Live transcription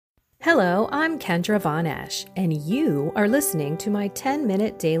Hello, I'm Kendra Von Esch, and you are listening to my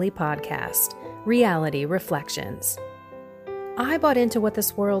 10-minute daily podcast, Reality Reflections. I bought into what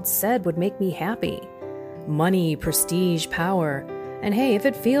this world said would make me happy. Money, prestige, power. And hey, if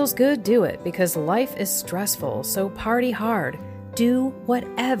it feels good, do it, because life is stressful, so party hard. Do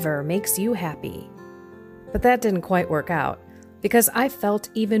whatever makes you happy. But that didn't quite work out, because I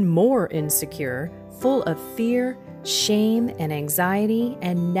felt even more insecure, full of fear, shame, and anxiety,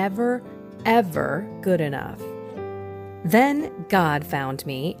 and never, ever good enough. Then God found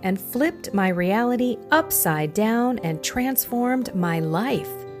me and flipped my reality upside down and transformed my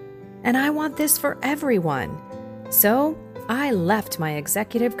life. And I want this for everyone. So I left my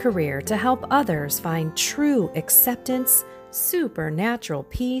executive career to help others find true acceptance, supernatural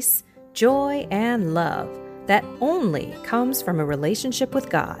peace, joy, and love that only comes from a relationship with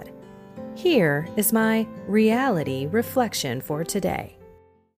God. Here is my reality reflection for today.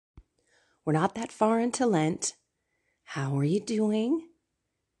 We're not that far into Lent. How are you doing?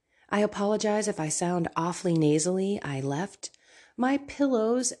 I apologize if I sound awfully nasally. I left my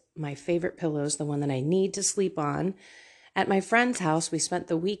pillows, my favorite pillows, the one that I need to sleep on, at my friend's house. We spent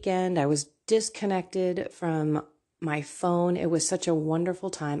the weekend. I was disconnected from my phone. It was such a wonderful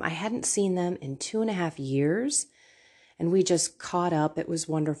time. I hadn't seen them in 2.5 years. And we just caught up. It was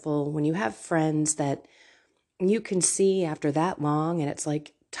wonderful when you have friends that you can see after that long and it's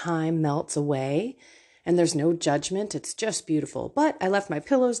like time melts away and there's no judgment. It's just beautiful. But I left my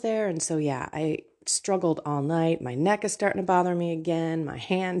pillows there. And so, I struggled all night. My neck is starting to bother me again. My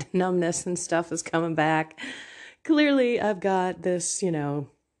hand numbness and stuff is coming back. Clearly, I've got this,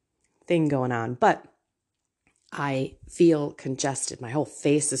 thing going on. But I feel congested. My whole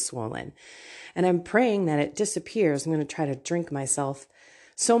face is swollen. And I'm praying that it disappears. I'm going to try to drink myself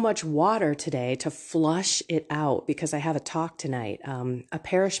so much water today to flush it out because I have a talk tonight. A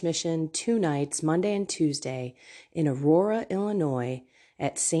parish mission, 2 nights, Monday and Tuesday, in Aurora, Illinois,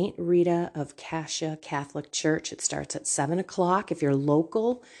 at St. Rita of Cascia Catholic Church. It starts at 7 o'clock. If you're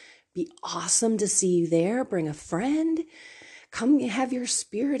local, be awesome to see you there. Bring a friend. Come have your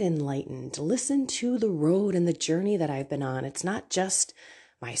spirit enlightened. Listen to the road and the journey that I've been on. It's not just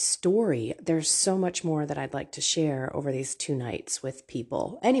my story. There's so much more that I'd like to share over these 2 nights with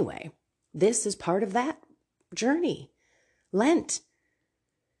people. Anyway, this is part of that journey. Lent.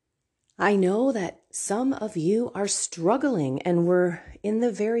 I know that some of you are struggling and we're in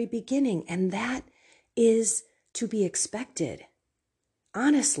the very beginning, and that is to be expected.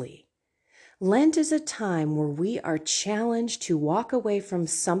 Honestly, Lent is a time where we are challenged to walk away from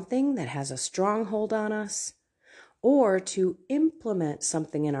something that has a stronghold on us, or to implement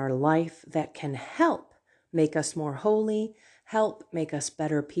something in our life that can help make us more holy, help make us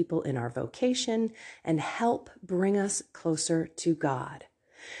better people in our vocation, and help bring us closer to God.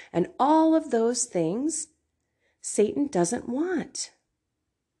 And all of those things Satan doesn't want.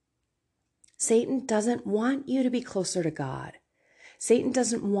 Satan doesn't want you to be closer to God. Satan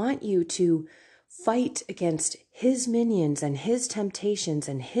doesn't want you to fight against his minions and his temptations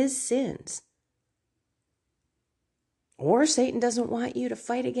and his sins. Or Satan doesn't want you to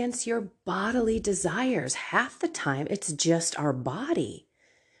fight against your bodily desires. Half the time, it's just our body.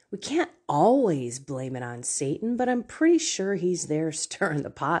 We can't always blame it on Satan, but I'm pretty sure he's there stirring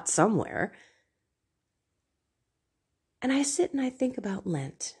the pot somewhere. And I sit and I think about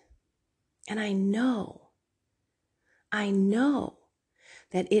Lent, and I know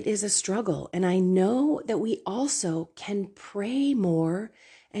that it is a struggle, and I know that we also can pray more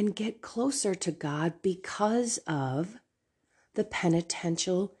and get closer to God because of the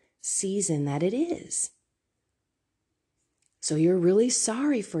penitential season that it is. So you're really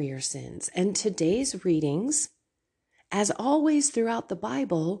sorry for your sins. And today's readings, as always throughout the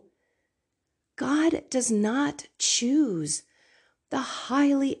Bible, God does not choose the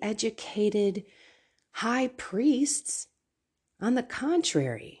highly educated high priests. On the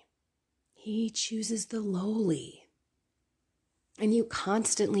contrary, he chooses the lowly. And you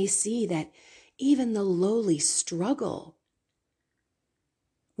constantly see that even the lowly struggle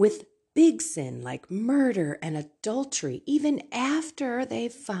with big sin like murder and adultery, even after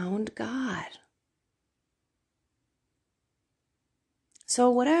they've found God. So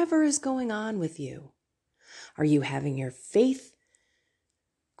whatever is going on with you, are you having your faith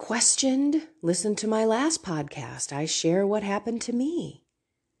questioned? Listen to my last podcast. I share what happened to me.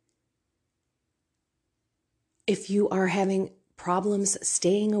 If you are having problems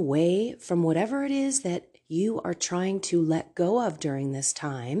staying away from whatever it is that you are trying to let go of during this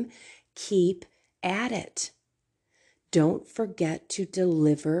time, keep at it. Don't forget to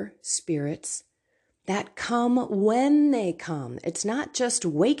deliver spirits that come when they come. It's not just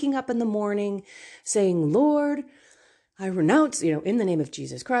waking up in the morning saying, Lord, I renounce, in the name of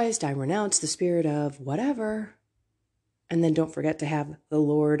Jesus Christ, I renounce the spirit of whatever. And then don't forget to have the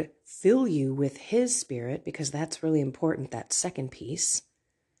Lord fill you with his spirit, because that's really important, that second piece.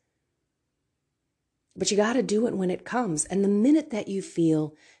 But you got to do it when it comes. And the minute that you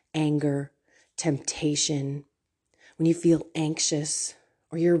feel anger, temptation, when you feel anxious,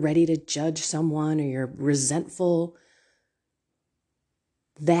 or you're ready to judge someone, or you're resentful,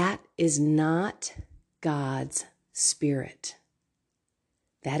 that is not God's spirit.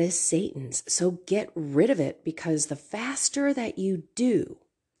 That is Satan's. So get rid of it, because the faster that you do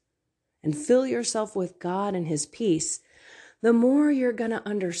and fill yourself with God and his peace, the more you're going to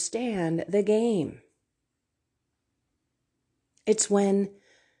understand the game. It's when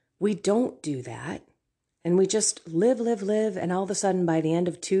we don't do that and we just live, and all of a sudden by the end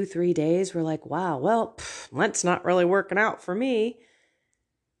of 2-3 days, we're like, wow, well, Lent's not really working out for me.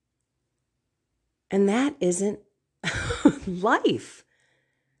 And that isn't life.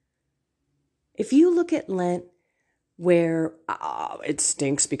 If you look at Lent where it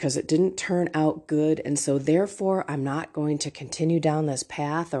stinks because it didn't turn out good, and so therefore I'm not going to continue down this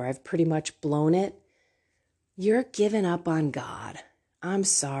path, or I've pretty much blown it, you're giving up on God. I'm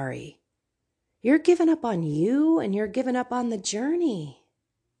sorry. You're giving up on you, and you're giving up on the journey.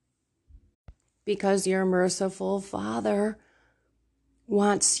 Because your merciful Father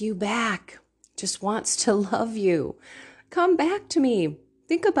wants you back, just wants to love you. Come back to me.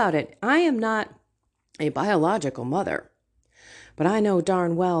 Think about it. I am not a biological mother, but I know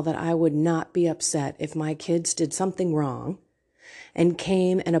darn well that I would not be upset if my kids did something wrong and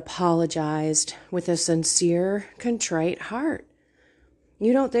came and apologized with a sincere, contrite heart.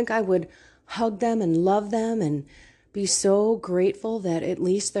 You don't think I would hug them and love them and be so grateful that at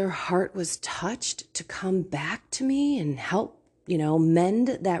least their heart was touched to come back to me and help,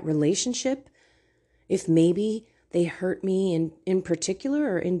 mend that relationship if maybe they hurt me in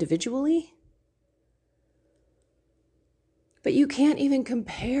particular or individually? But you can't even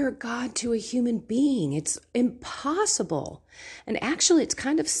compare God to a human being. It's impossible. And actually, it's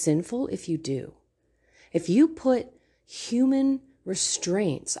kind of sinful if you do. If you put human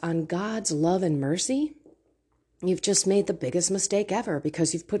restraints on God's love and mercy, you've just made the biggest mistake ever,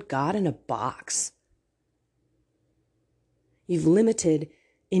 because you've put God in a box. You've limited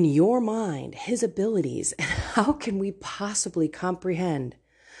in your mind his abilities. And how can we possibly comprehend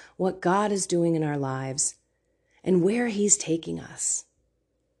what God is doing in our lives and where he's taking us?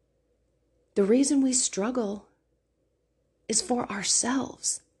 The reason we struggle is for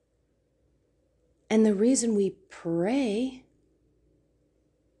ourselves. And the reason we pray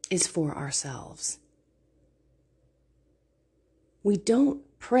is for ourselves. We don't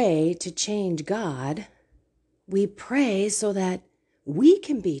pray to change God. We pray so that we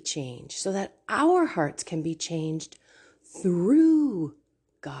can be changed, so that our hearts can be changed through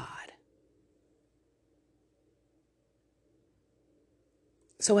God.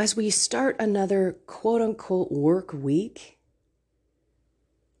 So as we start another quote-unquote work week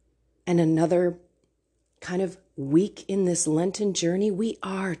and another kind of week in this Lenten journey, we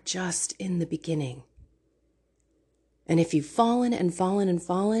are just in the beginning. And if you've fallen,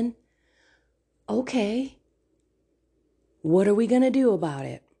 okay, what are we going to do about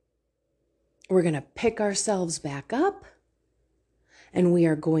it? We're going to pick ourselves back up, and we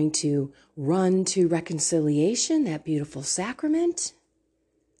are going to run to reconciliation, that beautiful sacrament,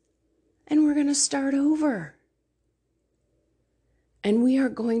 and we're going to start over. And we are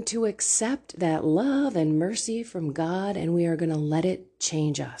going to accept that love and mercy from God, and we are going to let it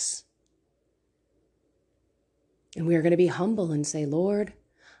change us. And we are going to be humble and say, Lord,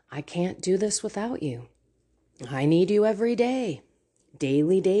 I can't do this without you. I need you every day,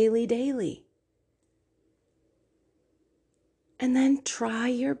 daily. And then try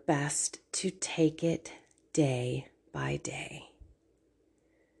your best to take it day by day.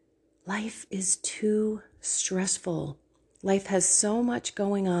 Life is too stressful. Life has so much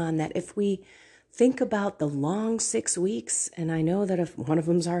going on that if we think about the long 6 weeks, and I know that if one of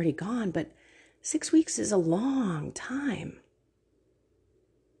them's already gone, but 6 weeks is a long time.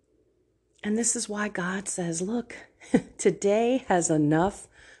 And this is why God says, look, today has enough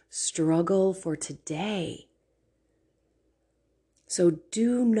struggle for today. So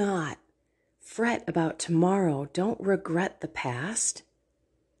do not fret about tomorrow. Don't regret the past.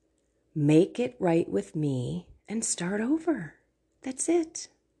 Make it right with me and start over. That's it.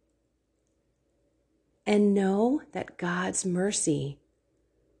 And know that God's mercy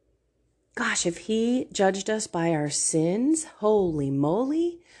Gosh, if he judged us by our sins, holy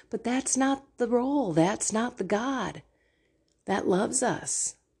moly, but that's not the role. That's not the God that loves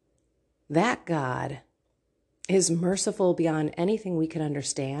us. That God is merciful beyond anything we can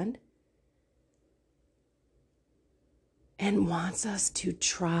understand and wants us to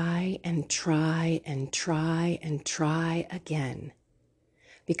try and try and try and try again,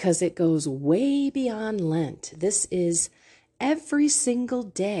 because it goes way beyond Lent. This is every single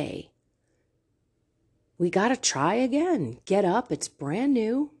day. We got to try again. Get up. It's brand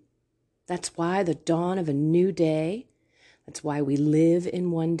new. That's why the dawn of a new day. That's why we live in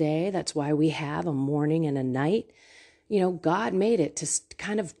one day. That's why we have a morning and a night. You know, God made it to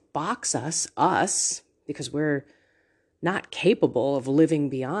kind of box us, because we're not capable of living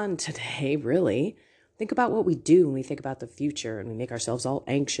beyond today, really. Think about what we do when we think about the future and we make ourselves all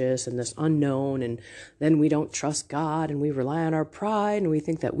anxious and this unknown, and then we don't trust God and we rely on our pride and we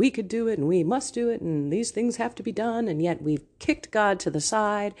think that we could do it and we must do it and these things have to be done, and yet we've kicked God to the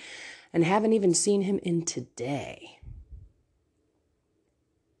side and haven't even seen him in today.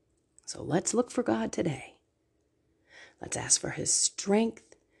 So let's look for God today. Let's ask for his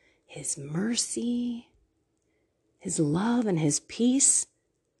strength, his mercy, his love, and his peace.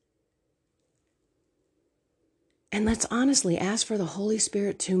 And let's honestly ask for the Holy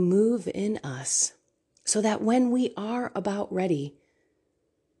Spirit to move in us so that when we are about ready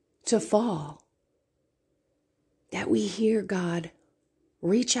to fall, that we hear God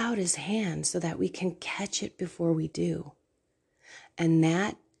reach out his hand so that we can catch it before we do. And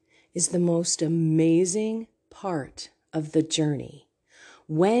that is the most amazing part of the journey.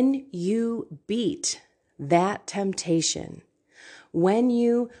 When you beat that temptation, when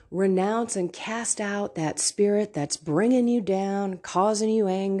you renounce and cast out that spirit that's bringing you down, causing you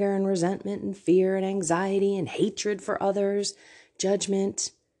anger and resentment and fear and anxiety and hatred for others,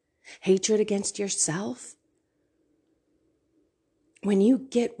 judgment, hatred against yourself, when you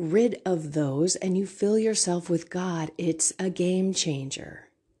get rid of those and you fill yourself with God, it's a game changer.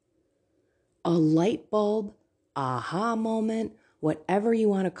 A light bulb, aha moment, whatever you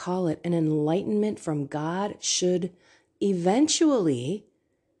want to call it, an enlightenment from God should eventually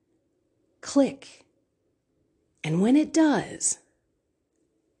click. And when it does,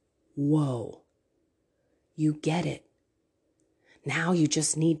 whoa, you get it. Now you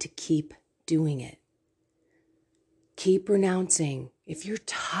just need to keep doing it. Keep renouncing. If you're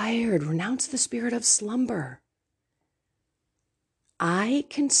tired, renounce the spirit of slumber. I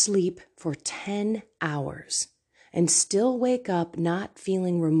can sleep for 10 hours and still wake up not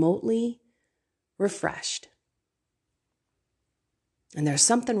feeling remotely refreshed. And there's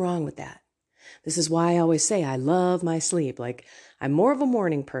something wrong with that. This is why I always say I love my sleep. Like, I'm more of a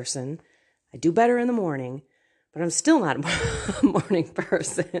morning person. I do better in the morning, but I'm still not a morning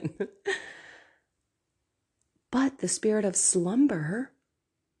person. But the spirit of slumber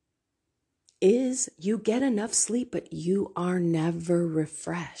is you get enough sleep, but you are never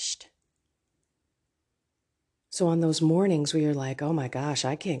refreshed. So on those mornings where you're like, oh my gosh,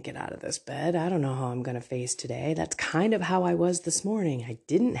 I can't get out of this bed. I don't know how I'm going to face today. That's kind of how I was this morning. I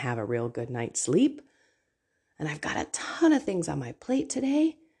didn't have a real good night's sleep. And I've got a ton of things on my plate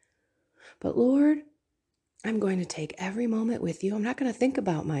today. But Lord, I'm going to take every moment with you. I'm not going to think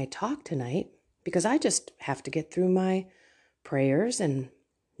about my talk tonight because I just have to get through my prayers and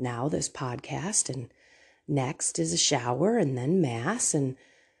now this podcast, and next is a shower and then mass and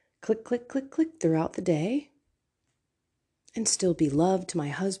click, click, click, click throughout the day. And still be loved to my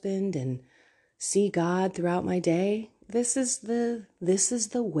husband and see God throughout my day. This is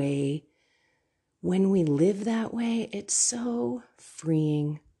the way. When we live that way, it's so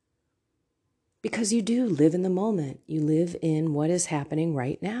freeing. Because you do live in the moment. You live in what is happening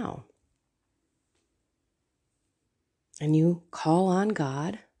right now. And you call on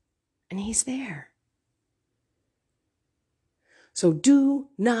God, and he's there. So do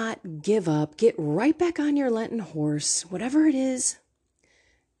not give up. Get right back on your Lenten horse, whatever it is.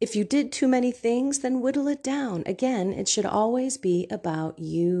 If you did too many things, then whittle it down. Again, it should always be about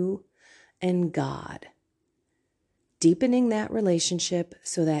you and God. Deepening that relationship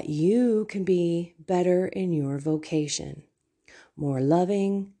so that you can be better in your vocation. More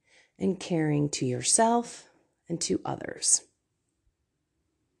loving and caring to yourself and to others.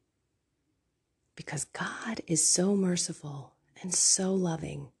 Because God is so merciful and so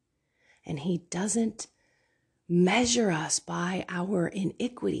loving, and he doesn't measure us by our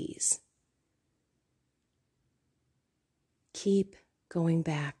iniquities. Keep going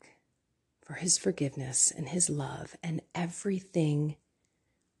back for his forgiveness and his love, and everything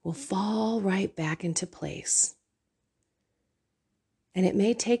will fall right back into place. And it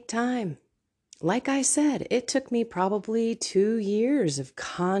may take time. like I said, it took me probably 2 years of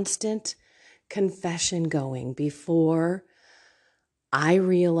constant confession going before I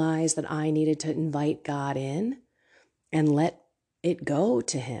realized that I needed to invite God in and let it go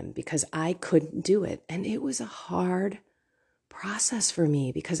to him because I couldn't do it. And it was a hard process for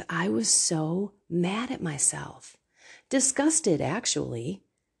me because I was so mad at myself, disgusted actually.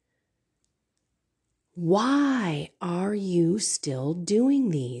 Why are you still doing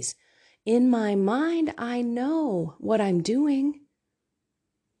these? In my mind, I know what I'm doing.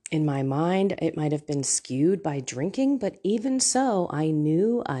 In my mind, it might have been skewed by drinking, but even so, I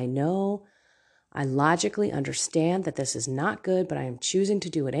know, I logically understand that this is not good, but I am choosing to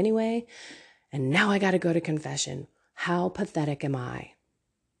do it anyway. And now I got to go to confession. How pathetic am I?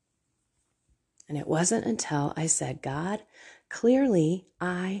 And it wasn't until I said, God, clearly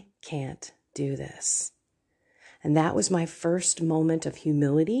I can't do this. And that was my first moment of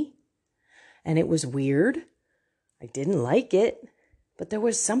humility. And it was weird. I didn't like it, but there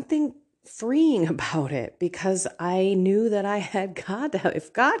was something freeing about it because I knew that I had God to help.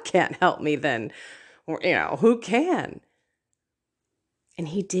 If God can't help me, then, who can? And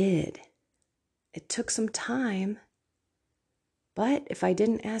he did. It took some time, but if I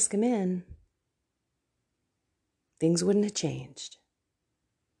didn't ask him in, things wouldn't have changed.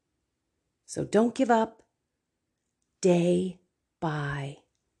 So don't give up day by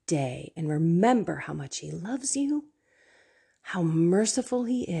day. And remember how much he loves you, how merciful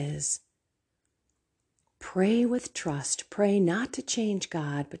he is. Pray with trust. Pray not to change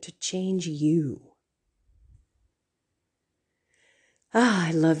God, but to change you.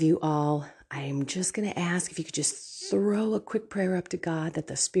 I love you all. I'm just going to ask if you could just throw a quick prayer up to God that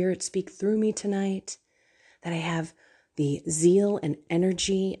the Spirit speak through me tonight, that I have the zeal and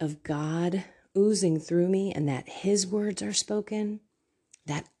energy of God oozing through me, and that his words are spoken,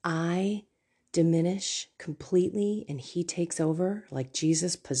 that I diminish completely and he takes over, like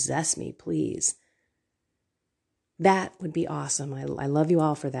Jesus, possess me, please. That would be awesome. I love you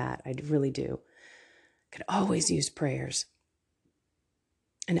all for that. I really do. Could always use prayers.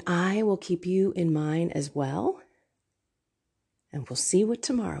 And I will keep you in mind as well. And we'll see what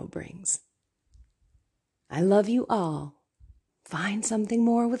tomorrow brings. I love you all. Find something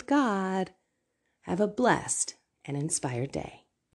more with God. Have a blessed and inspired day.